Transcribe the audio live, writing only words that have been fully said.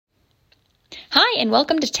Hi, and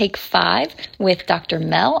welcome to Take 5 with Dr.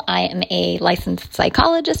 Mel. I am a licensed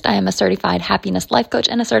psychologist. I am a certified happiness life coach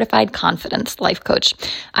and a certified confidence life coach.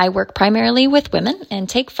 I work primarily with women, and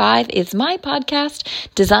Take 5 is my podcast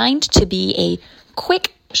designed to be a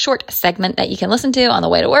quick, short segment that you can listen to on the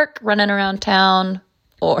way to work, running around town,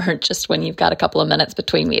 or just when you've got a couple of minutes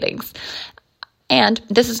between meetings. And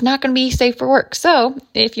this is not going to be safe for work. So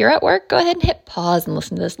if you're at work, go ahead and hit pause and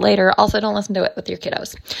listen to this later. Also, don't listen to it with your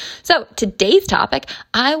kiddos. So today's topic,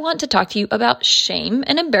 I want to talk to you about shame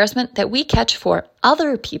and embarrassment that we catch for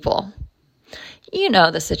other people. You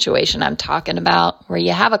know the situation I'm talking about, where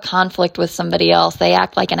you have a conflict with somebody else, they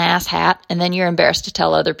act like an asshat, and then you're embarrassed to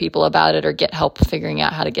tell other people about it or get help figuring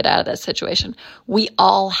out how to get out of that situation. We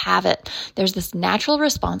all have it. There's this natural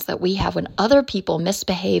response that we have when other people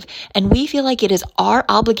misbehave, and we feel like it is our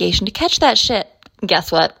obligation to catch that shit.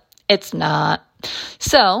 Guess what? It's not.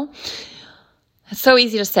 So, it's so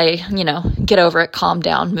easy to say, get over it, calm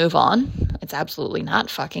down, move on. It's absolutely not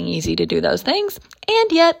fucking easy to do those things.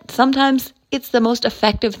 And yet, sometimes it's the most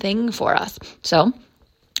effective thing for us. So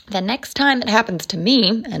the next time it happens to me,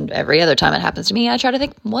 and every other time it happens to me, I try to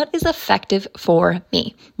think, what is effective for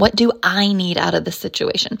me? What do I need out of this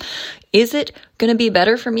situation? Is it going to be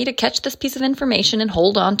better for me to catch this piece of information and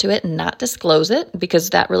hold on to it and not disclose it because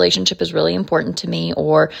that relationship is really important to me,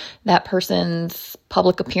 or that person's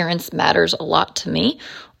public appearance matters a lot to me?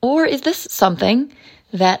 Or is this something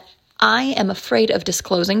that I am afraid of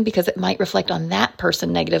disclosing because it might reflect on that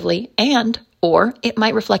person negatively or it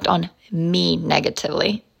might reflect on me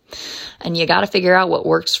negatively? And you got to figure out what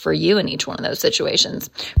works for you in each one of those situations.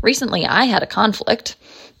 Recently, I had a conflict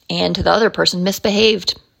and the other person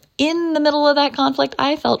misbehaved. In the middle of that conflict,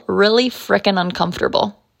 I felt really frickin'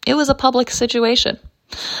 uncomfortable. It was a public situation.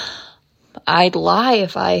 I'd lie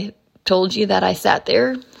if I told you that I sat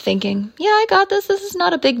there thinking, yeah, I got this. This is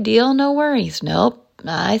not a big deal. No worries. Nope.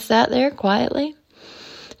 I sat there quietly,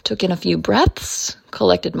 took in a few breaths,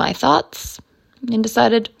 collected my thoughts, and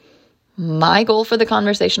decided my goal for the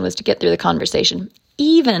conversation was to get through the conversation,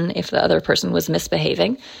 even if the other person was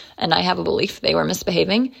misbehaving. And I have a belief they were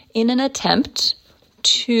misbehaving in an attempt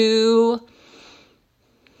to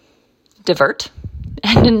divert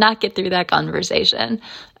and not get through that conversation.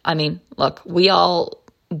 I mean, look, we all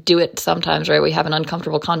do it sometimes, right? We have an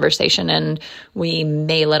uncomfortable conversation and we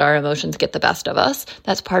may let our emotions get the best of us.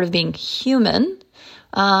 That's part of being human.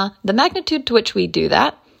 The magnitude to which we do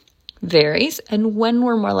that varies, and when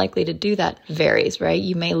we're more likely to do that varies, right?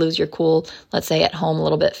 You may lose your cool, let's say at home, a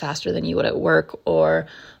little bit faster than you would at work, or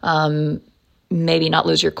maybe not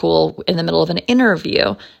lose your cool in the middle of an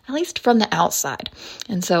interview, at least from the outside.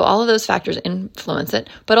 And so all of those factors influence it,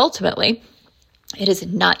 but ultimately, it is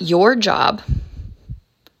not your job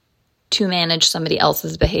to manage somebody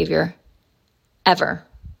else's behavior ever.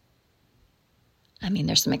 I mean,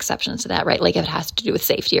 there's some exceptions to that, right? Like if it has to do with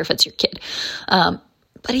safety or if it's your kid.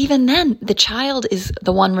 But even then, the child is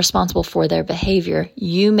the one responsible for their behavior.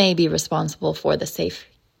 You may be responsible for the safe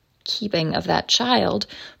keeping of that child,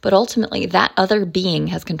 but ultimately that other being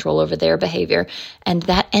has control over their behavior, and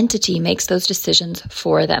that entity makes those decisions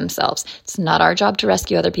for themselves. It's not our job to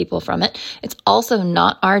rescue other people from it. It's also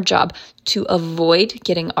not our job to avoid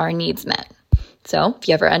getting our needs met. So if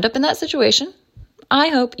you ever end up in that situation, I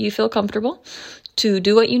hope you feel comfortable to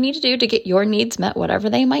do what you need to do to get your needs met, whatever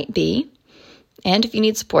they might be. And if you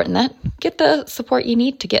need support in that, get the support you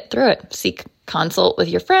need to get through it. Seek consult with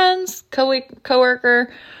your friends,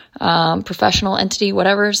 coworker, professional entity,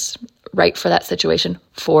 whatever's right for that situation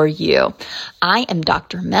for you. I am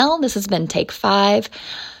Dr. Mel. This has been Take 5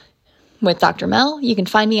 with Dr. Mel. You can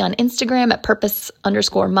find me on Instagram at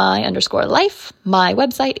purpose_my_life. My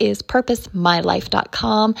website is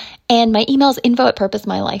purposemylife.com, and my email is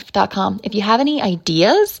info@purposemylife.com. If you have any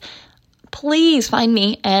ideas, please find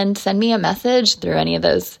me and send me a message through any of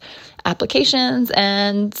those applications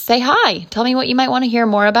and say hi. Tell me what you might want to hear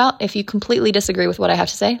more about. If you completely disagree with what I have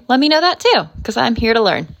to say, let me know that too, because I'm here to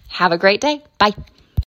learn. Have a great day. Bye.